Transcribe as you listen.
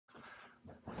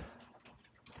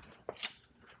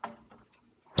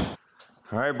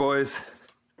All right, boys.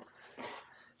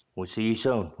 We'll see you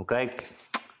soon, okay?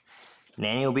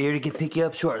 Nanny will be here to pick you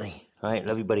up shortly. All right,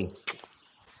 love you, buddy.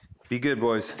 Be good,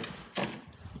 boys.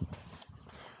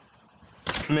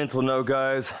 Mental note,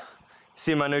 guys.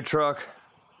 See my new truck?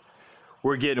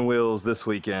 We're getting wheels this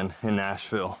weekend in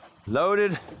Nashville.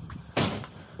 Loaded.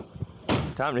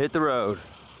 Time to hit the road.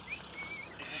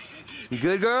 You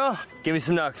good, girl? Give me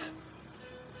some knucks.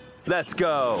 Let's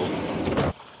go.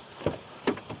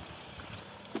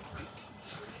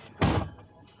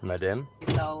 Madam?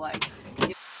 So like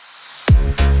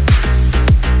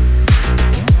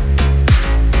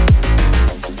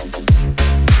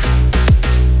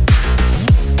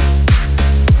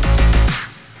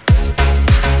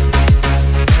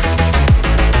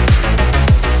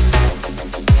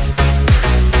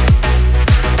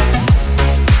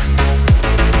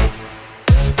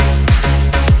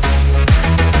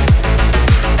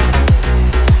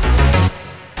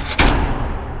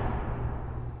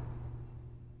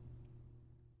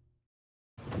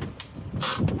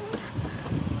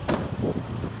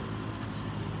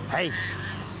Hey!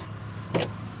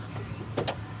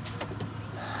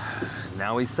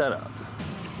 Now we set up.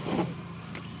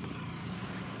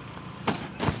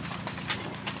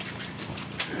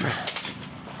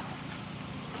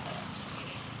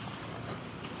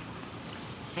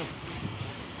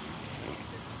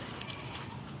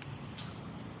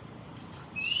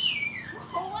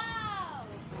 oh wow!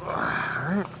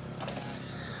 Alright.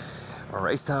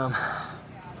 Race time.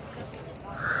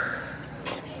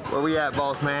 Where we at,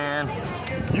 boss man?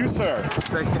 You, sir,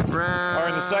 Second round. are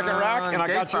in the second rack, and I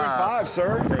got you in 5,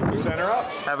 sir. Thank you. Center up.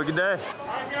 Have a good day. All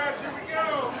right, guys, here we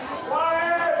go.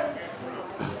 Quiet.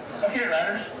 Okay,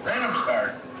 riders, random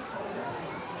start.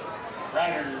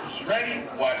 Riders ready,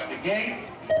 watch the gate.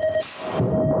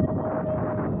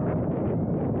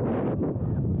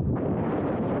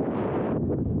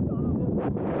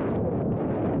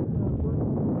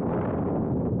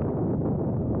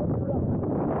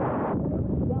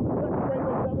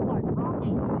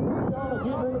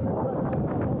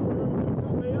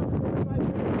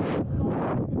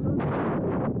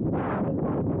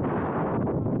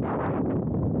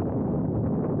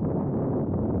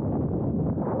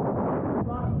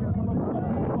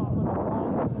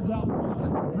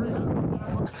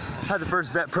 How'd the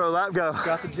first Vet Pro lap go?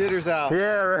 Got the jitters out.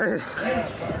 Yeah, right.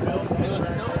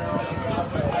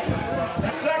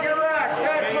 Second rack,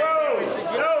 Vet Pros,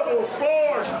 Nobles,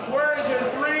 Fords, Swearingen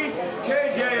 3,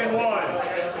 KJ in 1.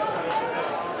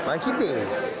 Mikey B.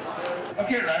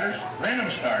 Okay, riders,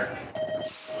 random start.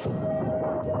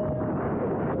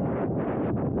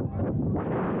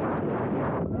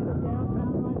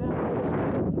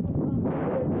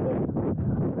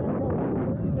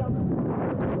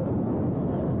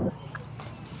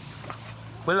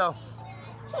 Willow.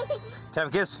 Can I have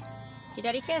a kiss? Your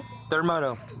daddy kiss. Third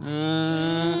moto.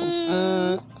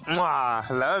 Mwah.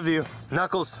 Love you.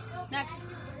 Knuckles. Next.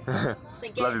 It's a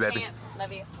get Love you, baby. champ.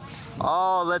 Love you.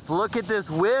 Oh, let's look at this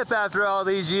whip after all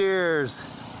these years.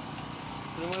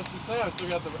 What else to say? I still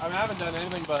got the. I haven't done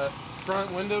anything but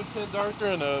front window tint darker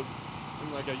and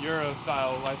like a Euro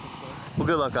style license plate. Well,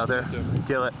 good luck out there. You too.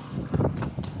 Kill it.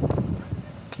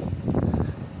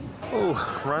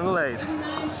 Oh, running late.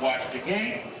 Watch the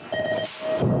gate.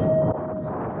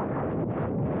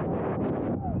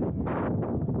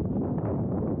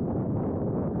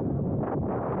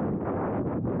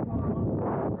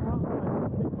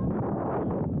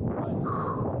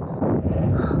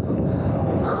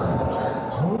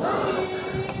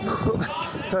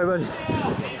 Sorry, buddy.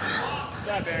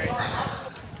 Yeah, Barry.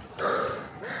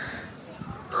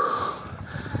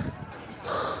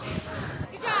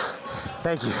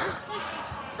 Thank you.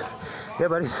 Yeah,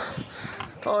 buddy.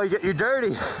 Oh, you're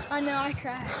dirty. I know, I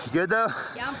crashed. You good though?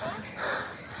 Yeah, I'm fine.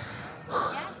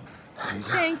 There you go.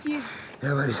 Thank you.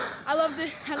 Yeah, buddy. I love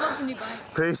the new bike.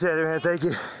 Appreciate it, man. Thank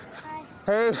you. Hi.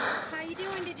 Hey. How you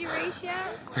doing? Did you race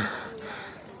yet?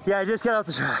 Yeah, I just got off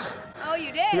the track. Oh,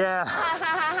 you did? Yeah.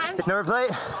 Number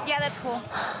plate? Yeah, that's cool.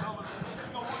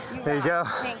 There you go.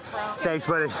 Thanks, bro. Thanks,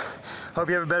 buddy. Hope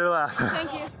you have a better lap.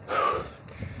 Thank you.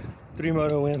 3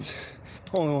 moto wins.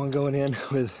 Only one going in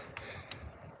with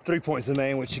 3 points in the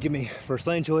main, which should give me first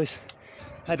lane choice.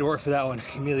 Had to work for that one.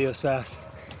 Emilio's fast.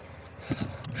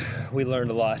 We learned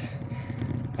a lot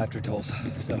after Tulsa.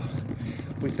 So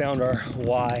we found our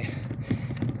why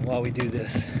we do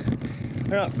this.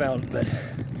 Or not found, but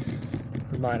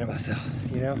reminded myself,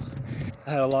 you know?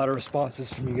 I had a lot of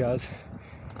responses from you guys,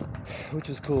 which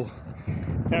was cool.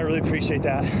 And I really appreciate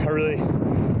that. I really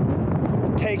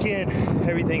take in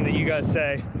everything that you guys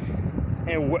say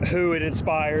and who it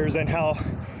inspires and how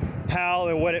how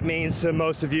and what it means to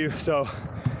most of you. So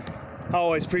I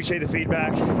always appreciate the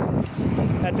feedback.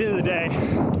 At the end of the day,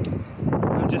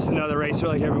 I'm just another racer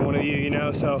like every one of you, you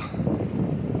know, so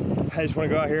I just want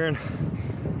to go out here and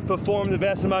perform the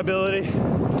best of my ability.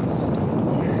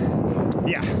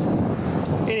 Yeah.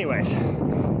 Anyways,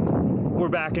 we're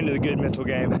back into the good mental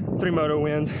game. 3 moto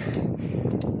wins.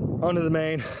 Onto the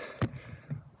main.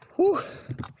 Whew.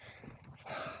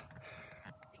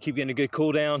 Keep getting a good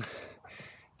cool down.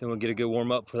 Then we'll get a good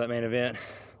warm up for that main event.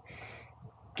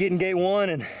 Get in gate 1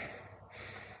 and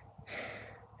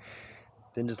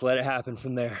then just let it happen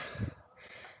from there.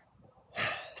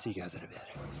 See you guys in a bit.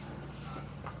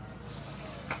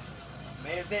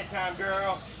 Main event time,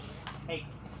 girl. Hey,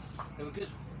 can we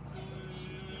kiss?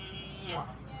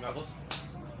 Nuzzles.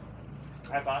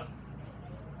 High five.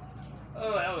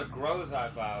 Oh, that was a gross high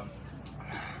five.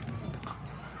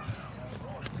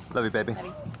 Love you, baby. Love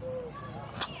you.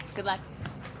 Good luck.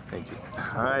 Thank you.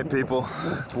 All right, people.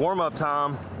 It's warm-up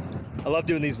time. I love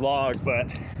doing these vlogs, but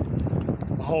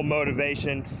the whole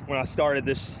motivation when I started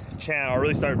this channel, I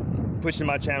really started pushing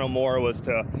my channel more, was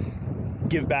to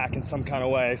give back in some kind of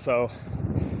way. So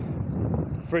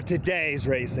for today's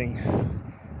racing,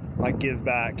 my give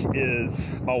back is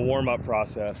my warm-up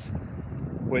process,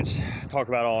 which I talk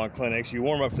about all in clinics. You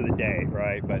warm up for the day,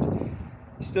 right? But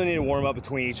you still need to warm up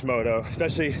between each moto,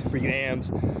 especially for you AMs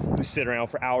who sit around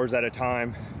for hours at a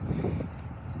time.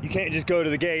 You can't just go to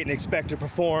the gate and expect to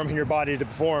perform and your body to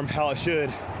perform how it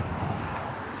should.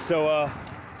 So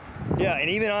yeah, and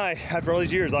even I, after all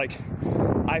these years, like,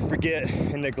 I forget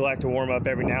and neglect to warm up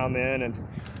every now and then,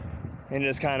 and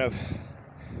just kind of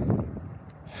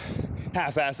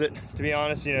half-ass it, to be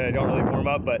honest. You know, I don't really warm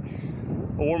up, but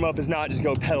a warm up is not just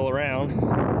go pedal around.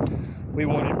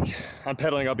 I'm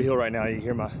pedaling up a hill right now. You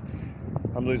hear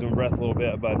I'm losing my breath a little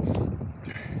bit, but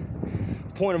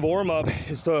the point of warm up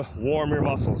is to warm your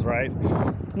muscles, right?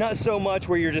 Not so much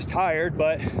where you're just tired,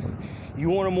 but you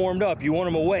want them warmed up, you want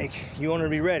them awake, you want them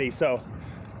to be ready. So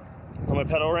I'm gonna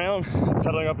pedal around. I'm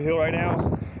pedaling up a hill right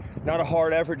now. Not a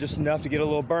hard effort, just enough to get a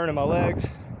little burn in my legs.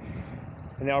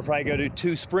 And then I'll probably go do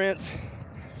 2 sprints.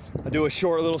 I'll do a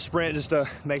short little sprint just to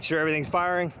make sure everything's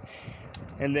firing.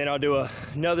 And then I'll do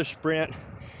another sprint,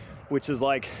 which is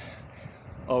like,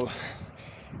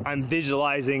 I'm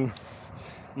visualizing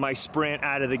my sprint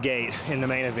out of the gate in the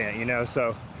main event, you know?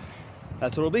 So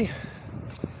that's what it'll be.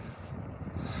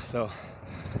 So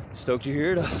stoked you're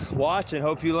here to watch and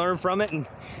hope you learn from it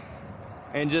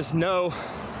and just know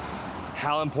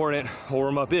how important a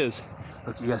warm up is.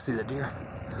 Look, you guys see that deer?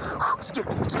 Let's get it,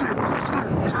 let's get it, let's get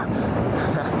it.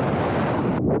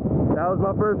 That was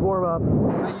my first warm up.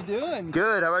 How you doing?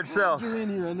 Good, how about yourself? You're in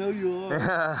here, I know you are.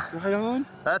 Yeah. Right on?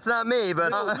 That's not me,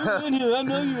 but You're in here, I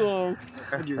know you are.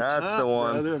 That's the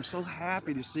one. Brother. I'm so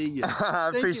happy to see you.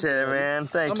 I appreciate it, man.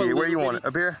 Thank you. Where you want it?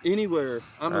 Up here? Anywhere.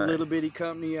 I'm a little bitty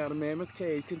company out of Mammoth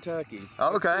Cave, Kentucky.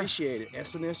 Oh, okay. I appreciate it.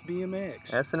 S&S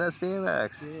BMX. S&S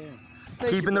BMX. Yeah.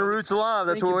 Keeping the roots alive.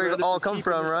 That's where we all come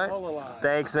from, right?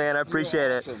 Thanks, man. I appreciate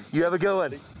it. Awesome. You have a good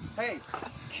one. Hey,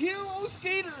 kilo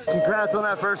skater. Congrats on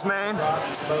that first main.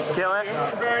 Kill it.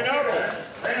 Very noble.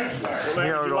 What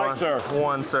name would you like, sir?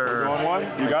 1, sir. Going 1?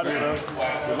 You got it, sir.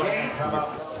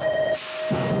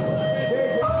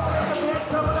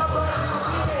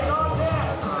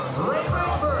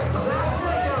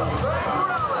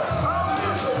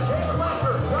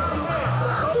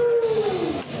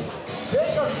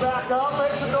 Back up,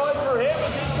 make some noise for him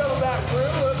as he's coming back through.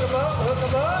 Hook him up, hook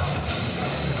him up.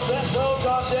 Set those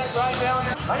on deck right down.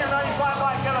 195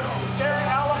 by Gary,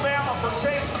 Alabama from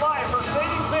James Fife,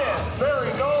 Mercedes Benz. Very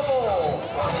noble.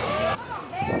 All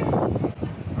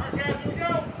right, guys, here we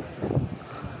go.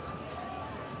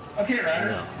 Okay,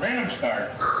 riders, random start.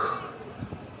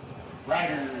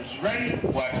 Riders ready,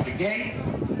 watch the gate.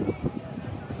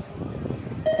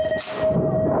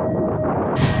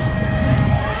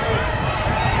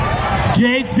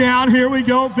 Gates down, here we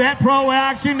go, Vet Pro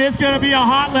action. It's going to be a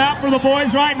hot lap for the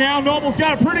boys right now. Noble's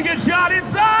got a pretty good shot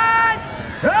inside.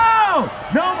 Oh,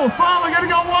 Noble's finally going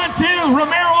to go 1-2.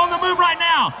 Romero on the move right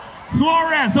now.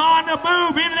 Suarez on the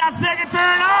move into that second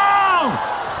turn. Oh,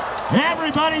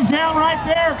 everybody's down right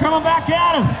there coming back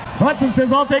at us. Hudson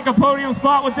says, I'll take a podium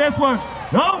spot with this one.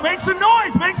 Oh, make some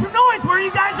noise, make some noise. Where are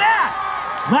you guys at?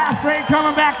 Last grade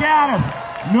coming back at us.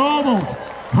 Nobles,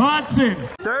 Hudson.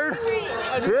 Third?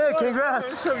 Good, congrats.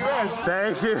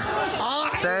 Thank you.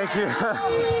 Thank you.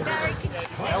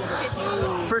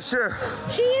 For sure.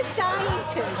 She is dying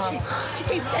to. She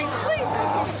keeps saying, please.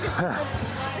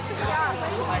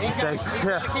 Thanks.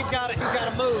 Yeah. Keep got it. You got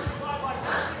to move. All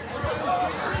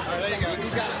right, there you go. You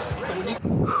got it. So when you...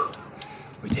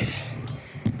 We did it.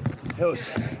 That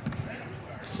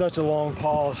such a long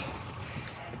pause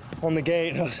on the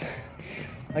gate. It was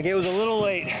a little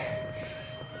late.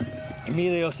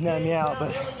 Emilio snapped me out,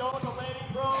 but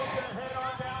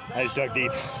I just dug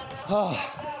deep. Oh,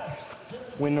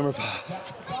 win number 5.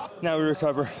 Now we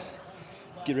recover,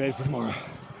 get ready for tomorrow.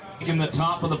 In the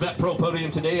top of the Vet Pro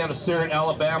podium today out of Sterrett,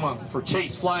 Alabama for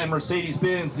Chase Fly and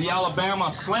Mercedes-Benz, the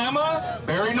Alabama Slammer,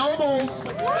 Barry Nobles.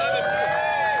 Good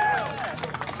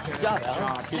job,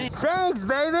 Alan. Thanks,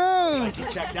 baby!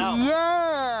 Checked out.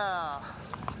 Yeah!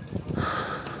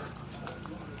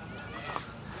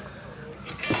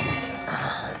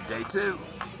 Day 2.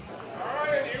 All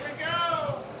right, here we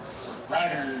go.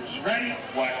 Riders ready,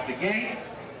 watch the gate.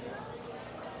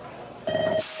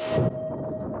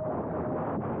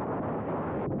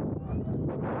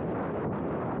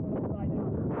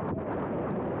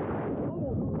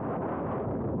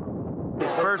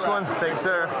 First one, thanks,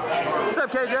 sir. What's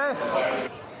up, KJ?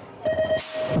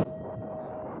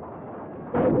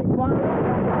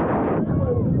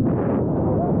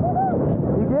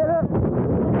 You get it?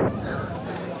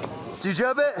 Did you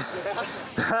jump it?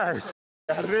 Nice.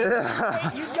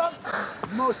 You jumped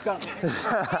most of it.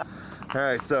 All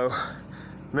right, so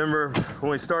remember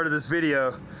when we started this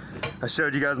video, I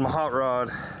showed you guys my hot rod.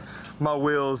 My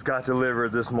wheels got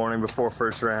delivered this morning before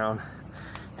first round.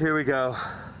 Here we go.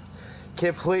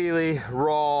 Completely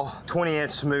raw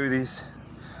 20-inch smoothies.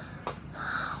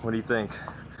 What do you think?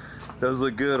 Those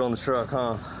look good on the truck,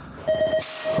 huh?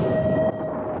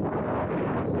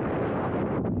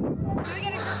 Can we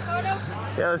get a group photo?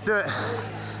 Yeah, let's do it.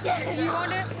 You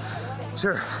want it?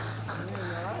 Sure.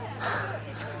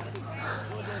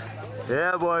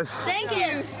 Yeah, boys. Thank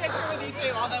you. Picture with you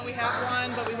too, although we have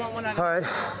one, but we want one on. All right.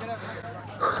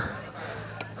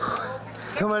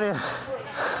 Come on in.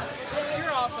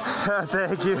 You're awesome.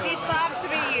 Thank you. He strives to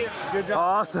be you. Good job.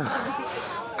 Awesome.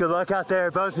 Good luck out there,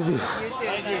 both of you. You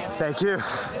too. Thank you.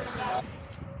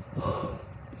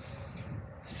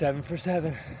 7 for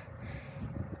 7.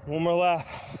 One more lap.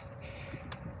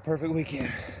 Perfect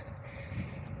weekend.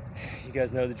 You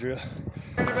guys know the drill.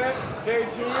 Day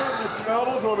 2, Mr.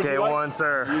 Nobles, what would you like? K1,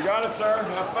 sir. You got it, sir.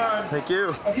 Have fun. Thank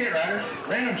you. Okay, riders,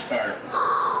 random start.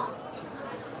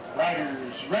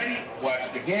 Riders ready,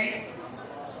 watch the gate.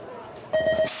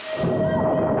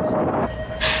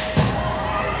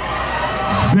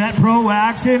 Vet Pro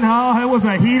action. Oh, it was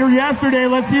a heater yesterday.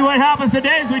 Let's see what happens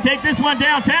today as we take this one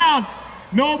downtown.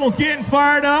 Noble's getting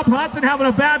fired up. Hudson having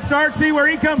a bad start. See where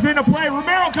he comes into play.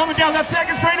 Romero coming down that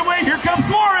second straightaway. Here comes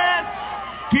Suarez.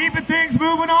 Keeping things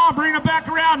moving on. Bringing it back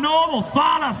around. Nobles,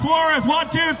 Fala, Suarez. 1,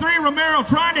 2, 3. Romero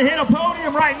trying to hit a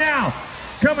podium right now.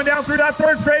 Coming down through that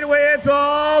third straightaway. It's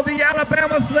all the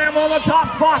Alabama Slam on the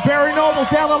top spot. Barry Nobles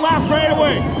down the last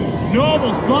straightaway.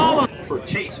 Nobles, Fala. For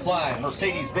Chase Fly,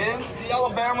 Mercedes-Benz, the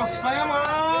Alabama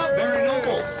Slammer, Barry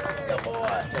Nobles. Good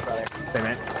boy. Say,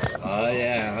 man. Oh,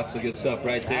 yeah, that's the good stuff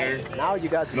right there. Now you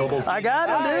got Nobles. I got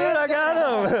him, dude. I got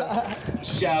him.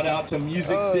 Shout out to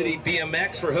Music City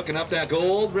BMX for hooking up that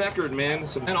gold record, man.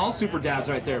 And all super dads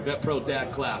right there, Vet Pro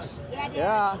dad class.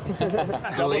 Yeah.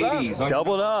 The ladies.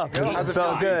 Doubled up. It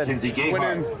felt good.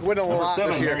 Winning a lot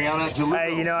this year.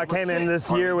 Hey, you know, I came in this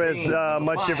year with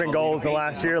much different goals than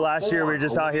last year. Last year we were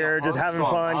just out here just having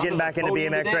fun, getting back into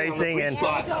BMX racing, and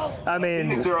I mean,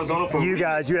 you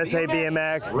guys, USA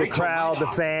BMX, the crowd, the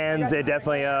fans, it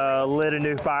definitely lit a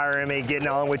new fire in me. Getting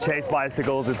on with Chase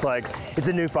bicycles, it's like, it's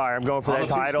a new fire. I'm going for that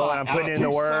title, and I'm putting in the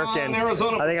work, and I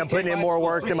think I'm putting in more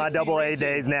work than my AA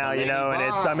days now, you know, and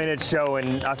it's, I mean, it's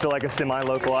showing. I feel like a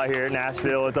semi-local out here at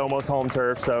Nashville. It's almost home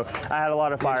turf, so I had a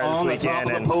lot of fire this weekend,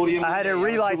 and I had to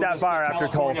relight that fire after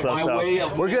Tulsa,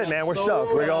 so we're good, man. We're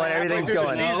stoked. We're going, everything's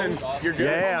going.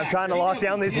 Yeah, I'm trying to lock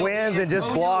down these wins and just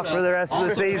block for the rest of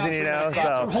the season, you know,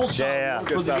 so, yeah.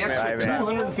 For the extra All right,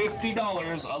 man.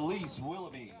 $250, Elise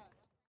Willoughby.